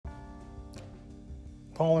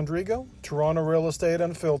Paul Andrigo, Toronto Real Estate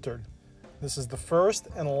Unfiltered. This is the first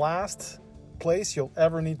and last place you'll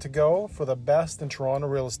ever need to go for the best in Toronto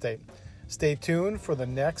real estate. Stay tuned for the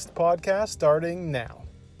next podcast starting now.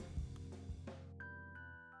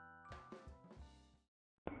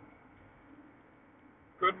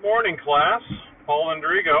 Good morning, class. Paul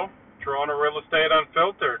Andrigo, Toronto Real Estate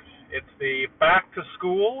Unfiltered. It's the Back to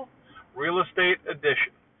School Real Estate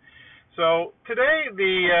Edition. So today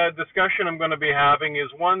the discussion I'm going to be having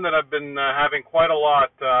is one that I've been having quite a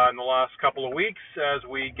lot in the last couple of weeks as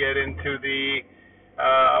we get into the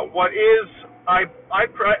what is I'm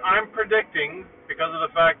predicting, because of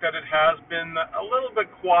the fact that it has been a little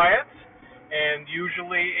bit quiet, and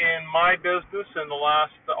usually in my business in the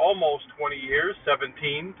last almost 20 years,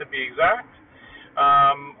 17 to be exact,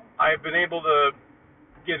 I've been able to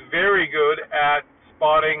get very good at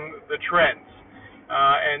spotting the trends.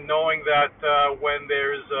 And knowing that when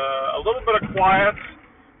there's a little bit of quiet,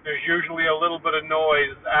 there's usually a little bit of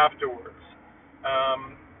noise afterwards.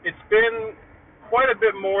 It's been quite a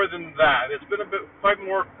bit more than that. It's been quite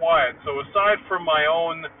more quiet. So aside from my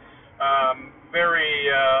own, I'm very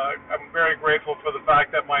grateful for the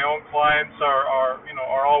fact that my own clients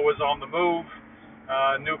are always on the move.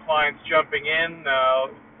 New clients jumping in.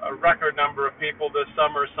 A record number of people this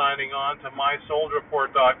summer signing on to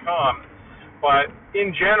mysoldreport.com. But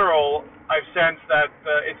in general, I've sensed that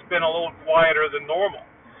it's been a little quieter than normal.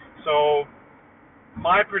 So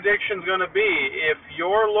my prediction is going to be, if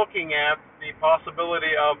you're looking at the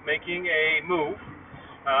possibility of making a move,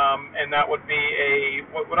 and that would be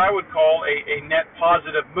what I would call a net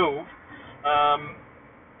positive move,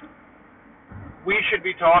 we should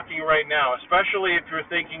be talking right now, especially if you're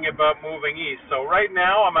thinking about moving east. So right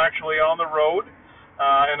now, I'm actually on the road,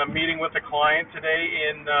 and I'm meeting with a client today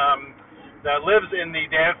that lives in the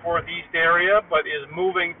Danforth East area, but is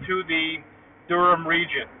moving to the Durham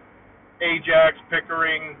region, Ajax,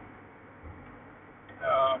 Pickering,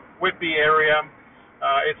 Whitby area.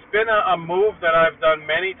 It's been a move that I've done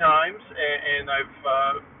many times, and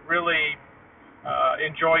I've really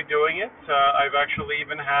enjoyed doing it. I've actually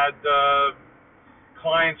even had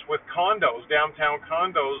clients with condos, downtown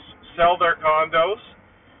condos, sell their condos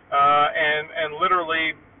and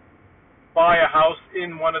literally buy a house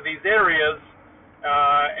in one of these areas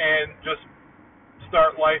and just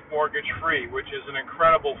start life mortgage free, which is an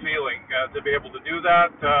incredible feeling to be able to do that,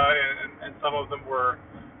 and some of them were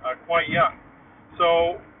quite young.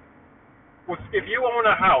 So if you own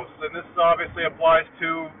a house, and this obviously applies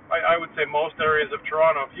to, I would say, most areas of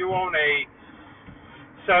Toronto, if you own a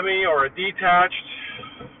semi or a detached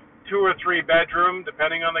 2 or 3 bedroom,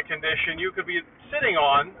 depending on the condition, you could be sitting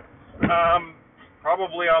on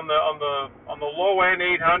probably on the low end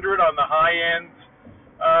 800, on the high end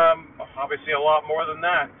obviously a lot more than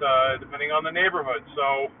that, depending on the neighborhood.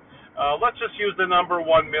 So let's just use the number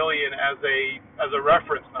 1 million as a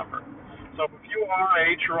reference number. So if you are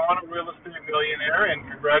a Toronto real estate millionaire, and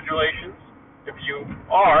congratulations if you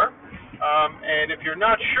are, and if you're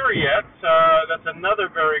not sure yet, that's another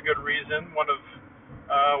very good reason, one of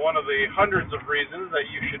the hundreds of reasons that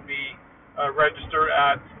you should be registered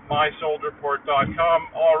at mysoldreport.com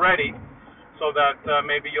already, so that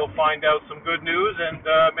maybe you'll find out some good news, and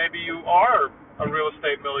maybe you are a real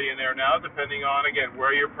estate millionaire now, depending on, again,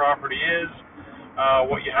 where your property is,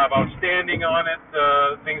 what you have outstanding on it,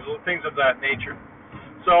 things of that nature.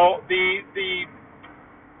 So the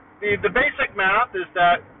basic math is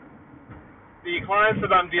that the clients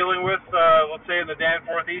that I'm dealing with, let's say in the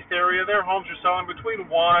Danforth East area, their homes are selling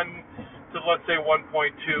between 1 to, let's say, 1.2,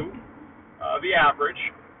 the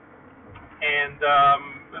average, and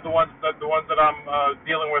the ones that I'm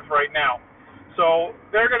dealing with right now. So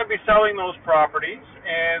they're going to be selling those properties,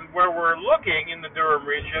 and where we're looking in the Durham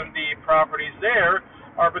region, the properties there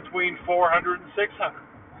are between 400 and 600.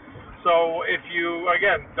 So if you,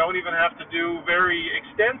 again, don't even have to do very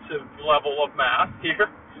extensive level of math here,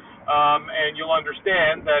 and you'll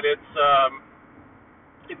understand that it's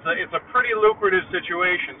a pretty lucrative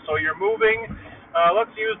situation. So you're moving.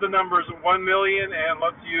 Let's use the numbers of 1 million, and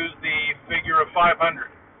let's use the figure of 500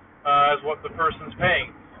 as what the person's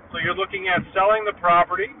paying. So you're looking at selling the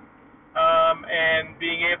property and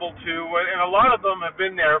being able to, and a lot of them have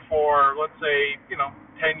been there for, let's say, 10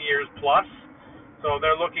 years plus. So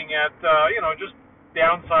they're looking at, just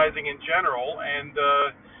downsizing in general, and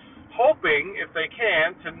hoping, if they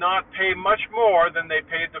can, to not pay much more than they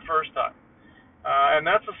paid the first time. And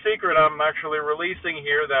that's a secret I'm actually releasing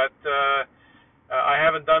here that I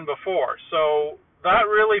haven't done before. So that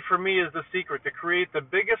really, for me, is the secret, to create the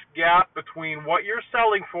biggest gap between what you're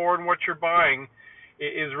selling for and what you're buying,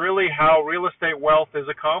 is really how real estate wealth is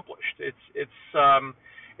accomplished. It's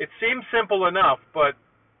It seems simple enough, but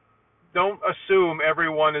don't assume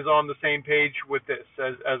everyone is on the same page with this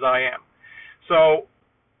as I am. So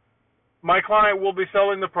my client will be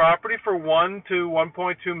selling the property for $1 to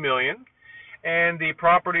 $1.2 million, and the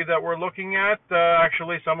property that we're looking at,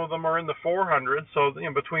 actually some of them are in the 400s, so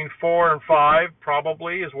between 4 and 5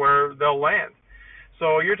 probably is where they'll land.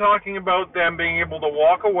 So you're talking about them being able to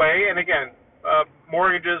walk away, and again,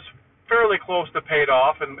 mortgages fairly close to paid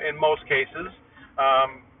off in most cases,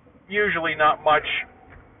 usually not much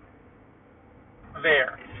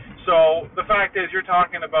there. So the fact is, you're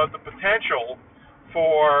talking about the potential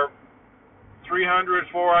for $300,000,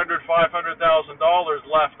 $400,000, $500,000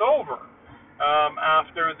 left over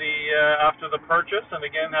after the purchase, and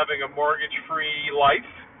again having a mortgage-free life,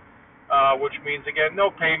 which means again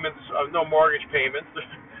no payments, no mortgage payments.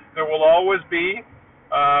 There will always be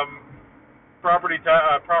property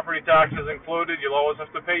taxes included. You'll always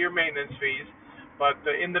have to pay your maintenance fees, but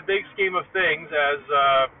in the big scheme of things, as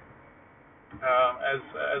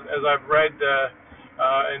I've read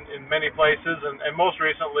in many places, and most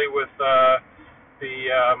recently with the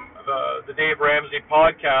Dave Ramsey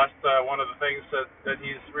podcast, one of the things that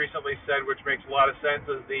he's recently said, which makes a lot of sense,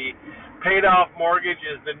 is the paid-off mortgage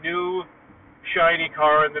is the new shiny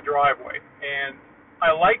car in the driveway. And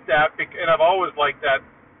I like that, and I've always liked that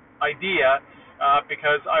idea,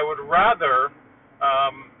 because I would rather,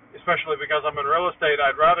 especially because I'm in real estate,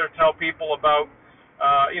 I'd rather tell people about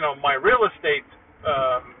my real estate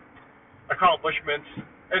accomplishments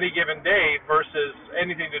any given day versus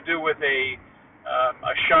anything to do with a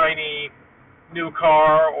shiny new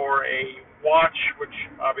car or a watch, which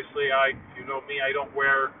obviously you know me, I don't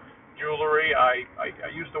wear jewelry. I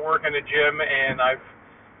used to work in a gym, and I've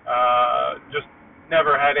just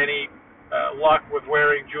never had any luck with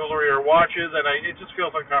wearing jewelry or watches, and it just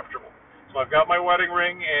feels uncomfortable. So I've got my wedding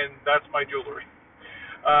ring, and that's my jewelry.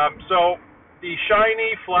 So the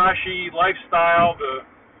shiny, flashy lifestyle, the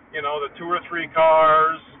 2 or 3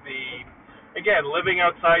 cars, again, living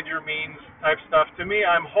outside your means type stuff, to me,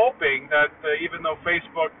 I'm hoping that even though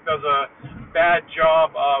Facebook does a bad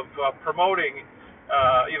job of promoting,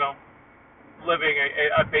 living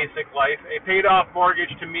a basic life, a paid-off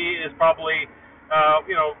mortgage to me is probably,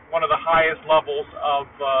 one of the highest levels of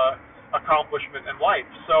accomplishment in life.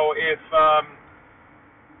 So if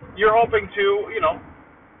you're hoping to,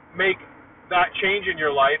 make that change in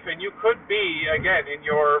your life, and you could be, again, in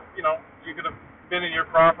your, you could have been in your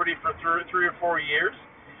property for 3 or 4 years.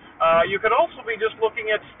 You could also be just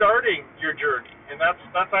looking at starting your journey, and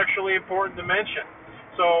that's actually important to mention.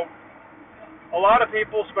 So a lot of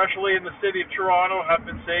people, especially in the city of Toronto, have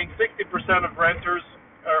been saying 60% of renters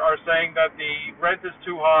are saying that the rent is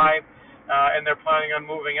too high, and they're planning on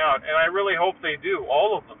moving out. And I really hope they do,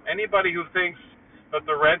 all of them. Anybody who thinks that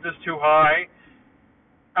the rent is too high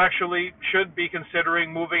actually should be considering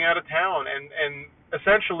moving out of town, and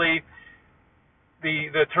essentially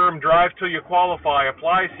the term drive till you qualify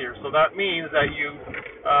applies here. So that means that you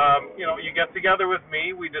get together with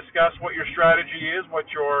me, we discuss what your strategy is, what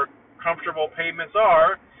your comfortable payments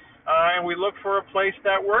are, and we look for a place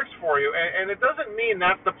that works for you. And it doesn't mean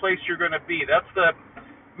that's the place you're going to be. That's the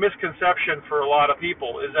misconception for a lot of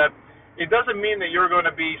people, is that it doesn't mean that you're going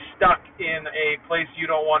to be stuck in a place you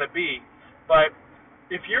don't want to be. But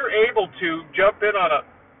if you're able to jump in on an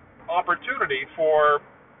opportunity for,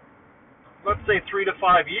 let's say, 3 to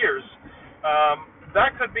 5 years,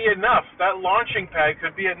 that could be enough. That launching pad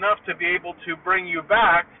could be enough to be able to bring you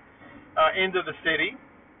back into the city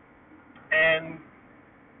and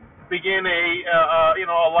begin a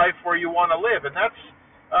life where you want to live. And that's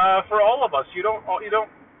for all of us. You don't.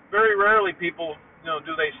 Very rarely people,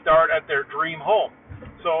 do they start at their dream home.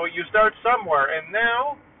 So you start somewhere, and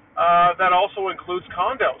now that also includes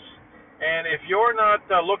condos. And if you're not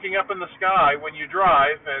looking up in the sky when you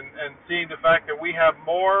drive and seeing the fact that we have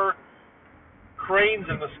more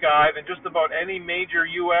cranes in the sky than just about any major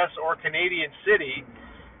U.S. or Canadian city,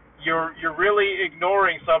 you're really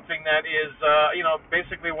ignoring something that is,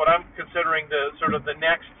 basically what I'm considering the sort of the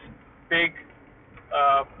next big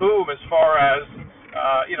boom as far as,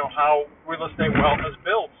 how real estate wealth is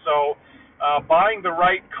built. So buying the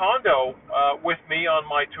right condo with me on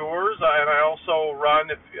my tours, and I also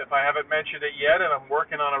run, if I haven't mentioned it yet, and I'm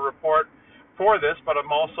working on a report for this, but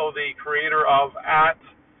I'm also the creator of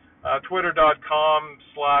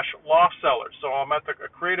twitter.com/loftsellers. So I'm at the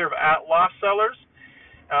creator of @loftsellers,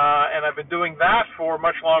 and I've been doing that for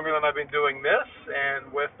much longer than I've been doing this,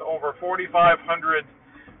 and with over 4,500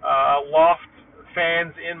 loft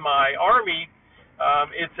fans in my army,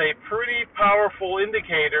 it's a pretty powerful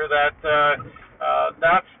indicator that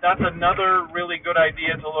That's another really good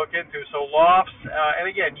idea to look into. So lofts, and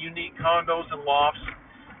again, unique condos and lofts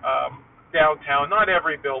downtown. Not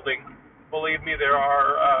every building, believe me, there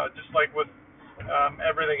are just like with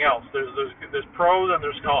everything else. There's pros and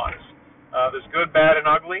there's cons. There's good, bad, and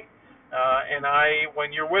ugly.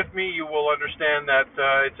 When you're with me, you will understand that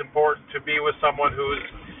it's important to be with someone who's,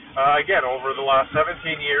 again, over the last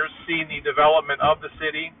 17 years, seen the development of the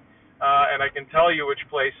city, and I can tell you which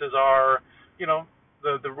places are,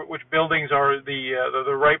 which buildings are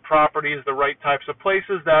the right properties, the right types of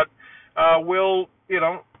places that will,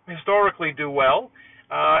 historically do well,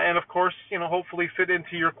 and of course, hopefully fit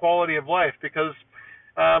into your quality of life, because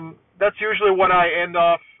that's usually what I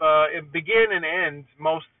begin and end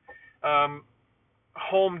most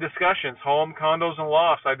home discussions, home, condos, and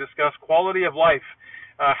lofts. I discuss quality of life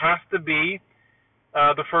has to be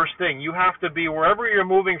the first thing. You have to be wherever you're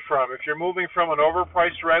moving from. If you're moving from an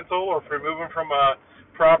overpriced rental, or if you're moving from a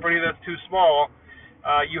property that's too small,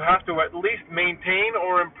 you have to at least maintain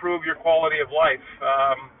or improve your quality of life.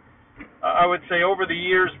 I would say over the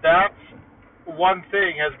years, that's one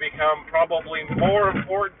thing has become probably more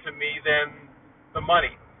important to me than the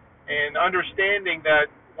money. And understanding that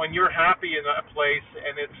when you're happy in a place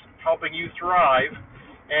and it's helping you thrive,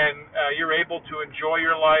 and you're able to enjoy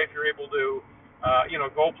your life, you're able to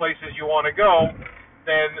go places you want to go,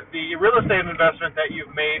 then the real estate investment that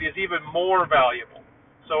you've made is even more valuable.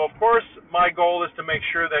 So of course, my goal is to make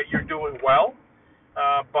sure that you're doing well,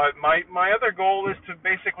 but my other goal is to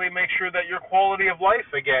basically make sure that your quality of life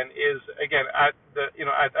is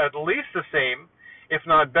at least the same, if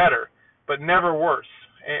not better, but never worse.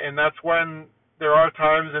 And that's when there are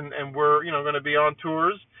times, and we're going to be on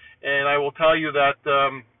tours, and I will tell you that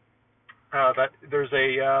that there's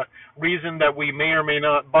a reason that we may or may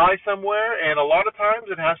not buy somewhere, and a lot of times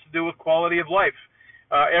it has to do with quality of life.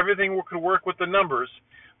 Everything could work with the numbers,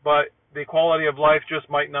 but the quality of life just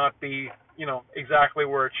might not be, exactly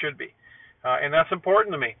where it should be, and that's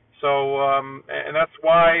important to me. So, and that's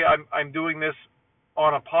why I'm doing this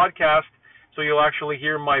on a podcast, so you'll actually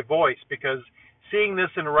hear my voice, because seeing this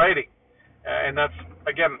in writing, and that's,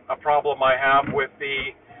 again, a problem I have with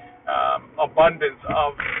the abundance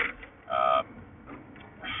of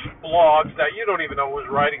blogs that you don't even know who's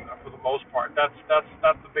writing them for the most part. That's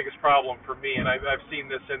the biggest problem for me, and I've seen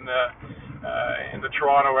this in the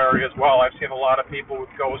Toronto area as well. I've seen a lot of people with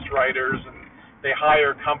ghost writers, and they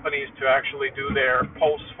hire companies to actually do their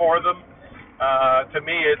posts for them. To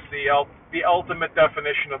me, it's the ultimate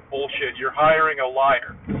definition of bullshit. You're hiring a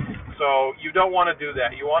liar. So you don't want to do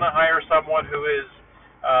that. You want to hire someone who is,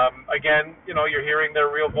 again, you're hearing their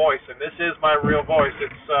real voice, and this is my real voice.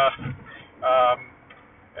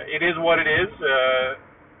 It is what it is,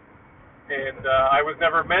 and I was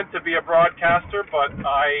never meant to be a broadcaster, but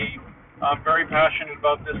I'm very passionate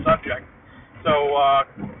about this subject. So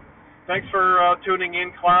thanks for tuning in,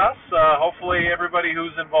 class. Hopefully everybody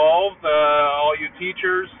who's involved, all you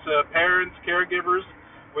teachers, parents, caregivers,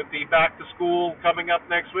 with the back to school coming up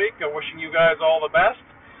next week, I'm wishing you guys all the best.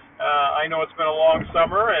 I know it's been a long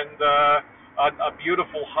summer and a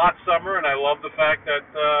beautiful hot summer, and I love the fact that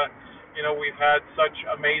we've had such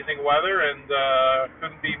amazing weather, and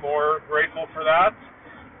couldn't be more grateful for that.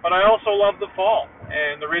 But I also love the fall,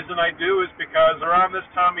 and the reason I do is because around this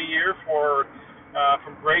time of year,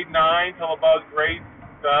 from grade 9 till about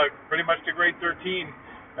pretty much to grade 13,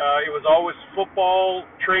 it was always football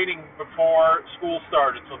training before school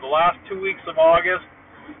started. So the last 2 weeks of August,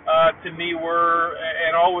 to me, will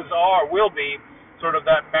be sort of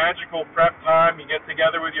that magical prep time. You get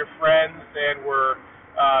together with your friends, and we're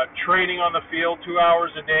training on the field 2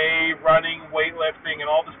 hours a day, running, weightlifting, and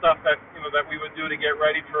all the stuff that we would do to get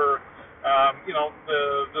ready for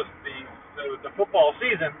the football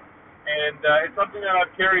season. And it's something that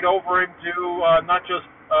I've carried over into not just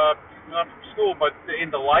not from school, but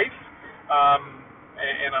into life.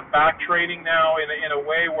 And I'm back training now in a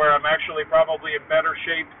way where I'm actually probably in better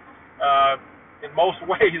shape in most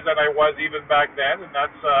ways than I was even back then, and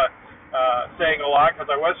that's saying a lot,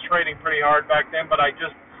 because I was training pretty hard back then, but I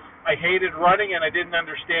hated running, and I didn't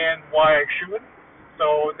understand why I should.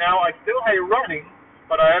 So now I still hate running,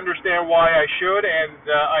 but I understand why I should, and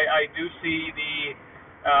I do see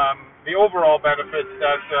the overall benefits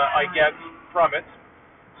that I get from it.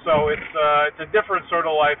 So it's a different sort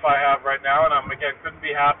of life I have right now, and couldn't be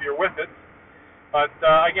happier with it. But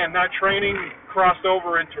again, that training crossed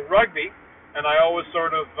over into rugby, and I always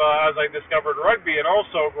sort of, as I discovered rugby, and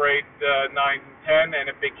also grade 9 and 10, and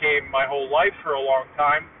it became my whole life for a long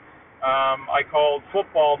time, I called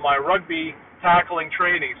football my rugby tackling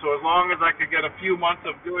training. So as long as I could get a few months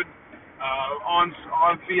of good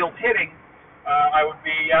on-field hitting, I would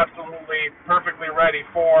be absolutely perfectly ready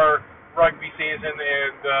for rugby season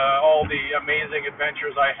and all the amazing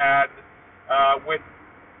adventures I had with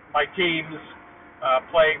my teams.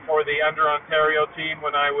 Playing for the Under Ontario team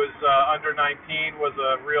when I was under 19 was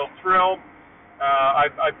a real thrill.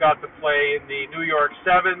 I've got to play in the New York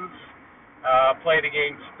Sevens, played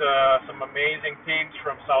against some amazing teams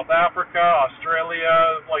from South Africa,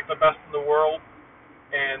 Australia, like the best in the world,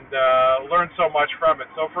 and learned so much from it.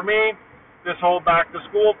 So for me, this whole back to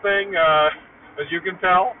school thing, as you can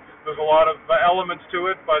tell, there's a lot of elements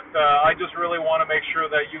to it, but I just really want to make sure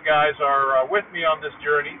that you guys are with me on this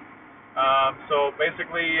journey. So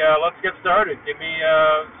basically, let's get started.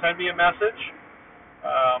 Send me a message.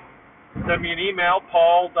 Send me an email,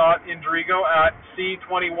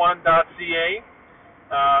 paul.indrigo@c21.ca.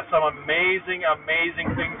 Some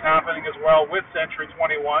amazing things happening as well with Century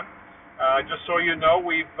 21. Just so you know,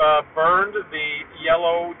 we've burned the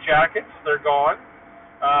yellow jackets. They're gone.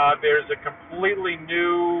 There's a completely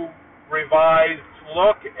new, revised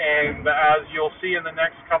look, and as you'll see in the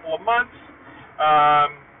next couple of months,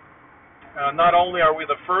 not only are we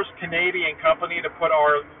the first Canadian company to put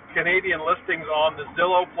our Canadian listings on the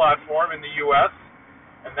Zillow platform in the U.S.,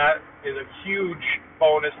 and that is a huge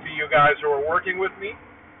bonus to you guys who are working with me,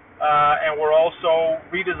 and we're also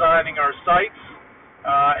redesigning our sites,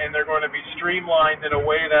 and they're going to be streamlined in a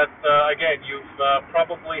way that, again, you've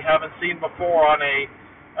probably haven't seen before on a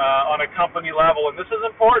company level. And this is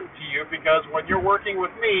important to you because when you're working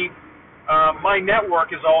with me, my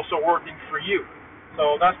network is also working for you.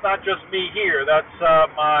 So that's not just me here. That's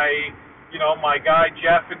my guy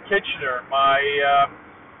Jeff in Kitchener, my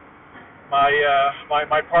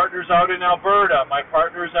partners out in Alberta, my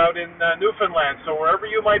partners out in Newfoundland. So wherever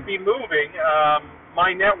you might be moving,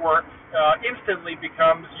 my network instantly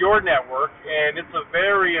becomes your network, and it's a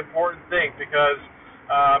very important thing because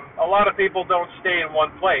a lot of people don't stay in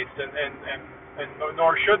one place, and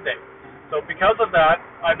nor should they. So because of that,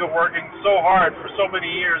 I've been working so hard for so many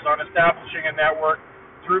years on establishing a network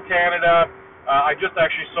through Canada. I just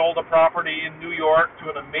actually sold a property in New York to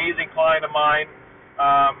an amazing client of mine,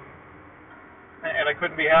 and I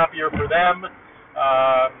couldn't be happier for them.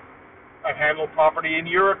 I've handled property in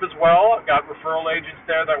Europe as well. I've got referral agents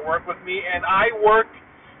there that work with me, and I work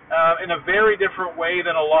in a very different way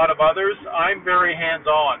than a lot of others. I'm very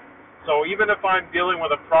hands-on. So even if I'm dealing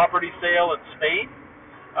with a property sale in Spain,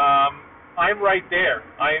 I'm right there.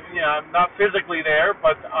 I'm not physically there,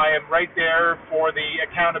 but I am right there for the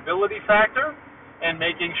accountability factor and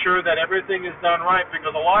making sure that everything is done right,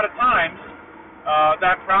 because a lot of times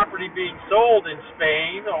that property being sold in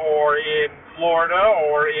Spain or in Florida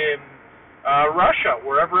or in Russia,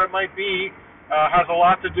 wherever it might be, has a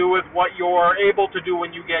lot to do with what you're able to do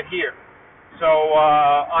when you get here. So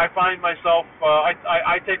I find myself,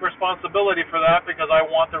 I take responsibility for that because I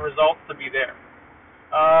want the results to be there.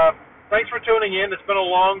 Thanks for tuning in. It's been a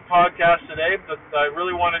long podcast today, but I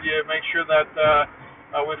really wanted you to make sure that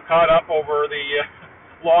we've caught up over the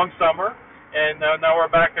long summer, and now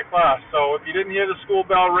we're back to class. So if you didn't hear the school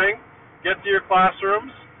bell ring, get to your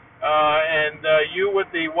classrooms, and you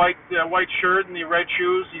with the white shirt and the red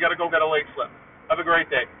shoes, you got to go get a late slip. Have a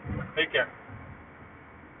great day. Take care.